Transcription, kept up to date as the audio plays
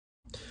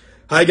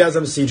Hi guys,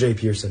 I'm CJ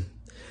Pearson.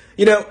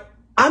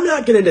 I'm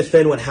not going to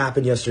defend what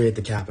happened yesterday at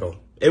the Capitol.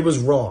 It was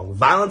wrong.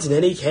 Violence in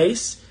any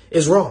case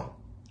is wrong.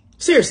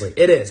 Seriously,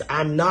 it is.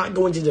 I'm not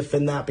going to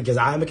defend that because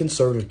I'm a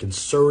conservative.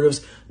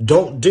 Conservatives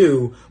don't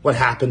do what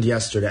happened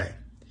yesterday.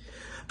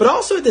 But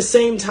also at the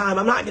same time,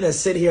 I'm not going to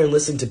sit here and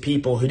listen to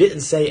people who didn't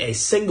say a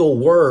single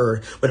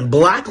word when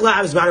Black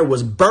Lives Matter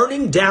was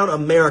burning down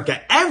America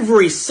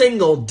every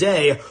single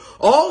day,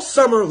 all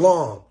summer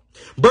long.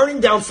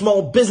 Burning down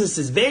small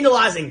businesses,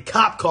 vandalizing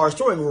cop cars,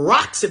 throwing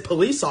rocks at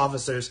police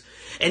officers,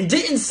 and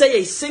didn't say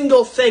a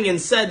single thing and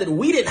said that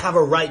we didn't have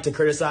a right to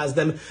criticize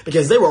them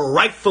because they were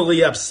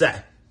rightfully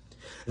upset.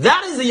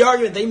 That is the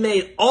argument they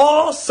made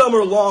all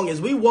summer long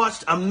as we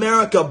watched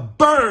America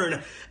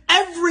burn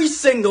every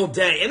single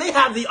day. And they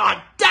have the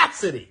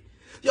audacity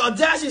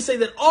to say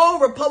that all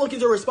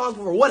Republicans are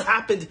responsible for what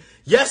happened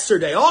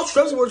yesterday. All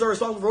Trump supporters are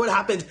responsible for what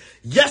happened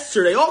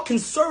yesterday. All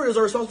conservatives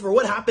are responsible for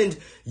what happened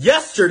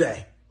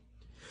yesterday.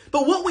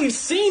 But what we've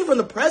seen from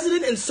the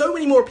president and so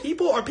many more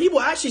people are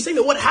people actually saying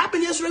that what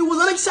happened yesterday was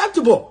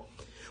unacceptable.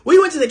 We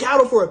went to the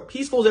Capitol for a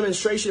peaceful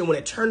demonstration, and when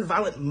it turned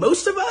violent,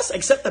 most of us,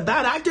 except the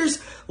bad actors,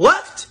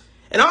 left.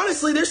 And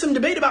honestly, there's some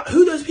debate about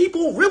who those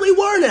people really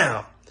were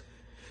now.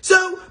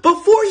 So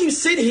before you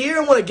sit here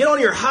and want to get on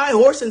your high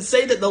horse and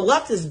say that the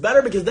left is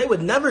better because they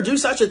would never do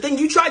such a thing,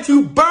 you tried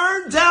to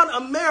burn down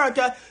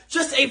America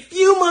just a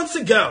few months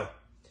ago.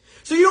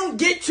 So you don't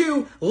get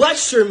to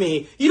lecture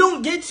me. You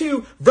don't get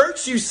to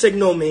virtue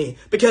signal me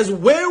because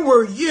where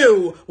were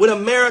you when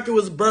America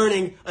was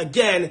burning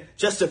again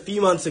just a few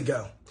months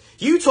ago?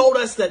 You told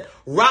us that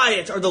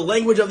riots are the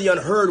language of the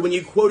unheard when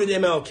you quoted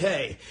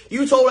MLK.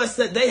 You told us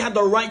that they had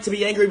the right to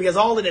be angry because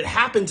all that had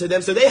happened to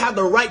them, so they had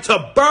the right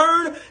to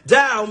burn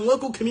down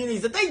local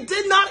communities that they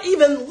did not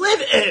even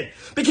live in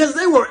because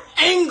they were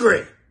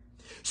angry.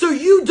 So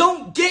you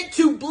don't get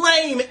to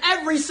blame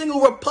every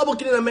single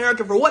Republican in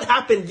America for what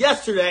happened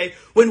yesterday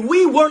when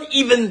we weren't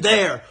even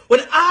there, when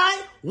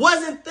I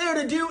wasn't there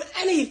to do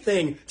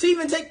anything, to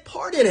even take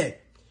part in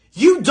it.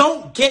 You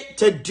don't get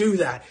to do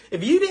that.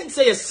 If you didn't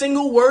say a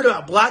single word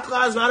about Black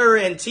Lives Matter or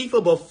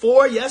Antifa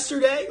before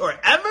yesterday or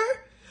ever,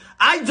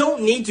 I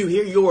don't need to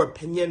hear your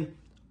opinion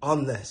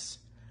on this.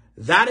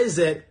 That is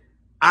it.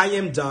 I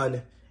am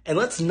done. And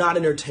let's not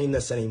entertain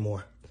this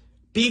anymore.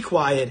 Be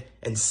quiet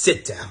and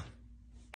sit down.